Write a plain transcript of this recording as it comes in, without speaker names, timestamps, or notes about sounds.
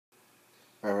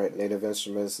Alright, Native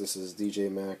Instruments, this is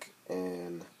DJ Mac,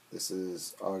 and this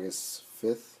is August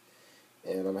 5th,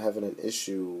 and I'm having an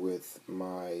issue with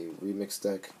my remix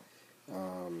deck.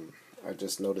 I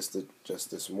just noticed it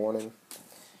just this morning,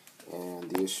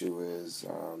 and the issue is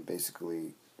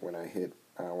basically when I hit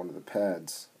one of the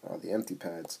pads, the empty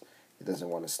pads, it doesn't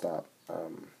want to stop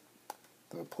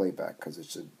the playback, because it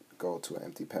should go to an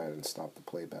empty pad and stop the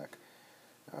playback.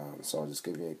 So I'll just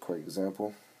give you a quick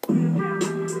example. So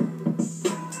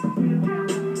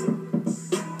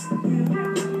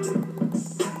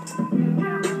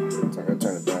I'm going to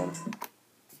turn it down.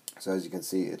 So as you can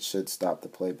see, it should stop the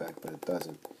playback, but it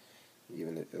doesn't.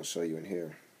 Even it'll show you in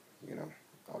here.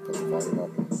 I'll put the volume up,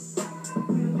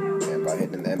 and by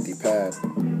hitting the empty pad,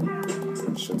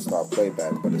 it should stop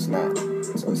playback, but it's not.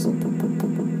 So I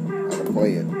can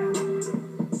play it.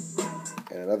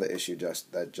 And another issue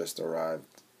that just arrived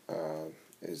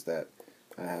is that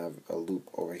I have a loop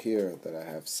over here that I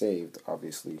have saved.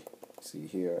 Obviously, see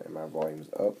here, and my volume's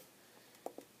up,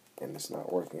 and it's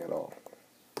not working at all.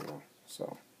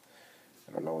 So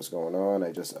I don't know what's going on.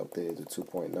 I just updated to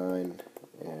 2.9,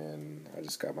 and I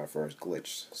just got my first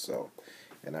glitch.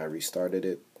 And I restarted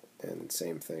it, and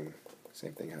same thing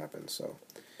happened. So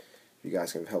if you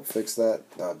guys can help fix that,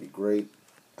 that'd be great.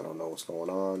 I don't know what's going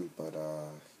on, but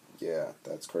yeah,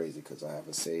 that's crazy, because I have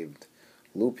a saved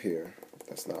loop here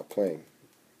that's not playing,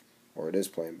 or it is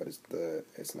playing, but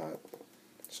it's not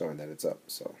showing that it's up.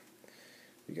 So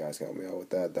if you guys can help me out with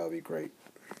that, that'll be great.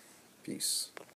 Peace.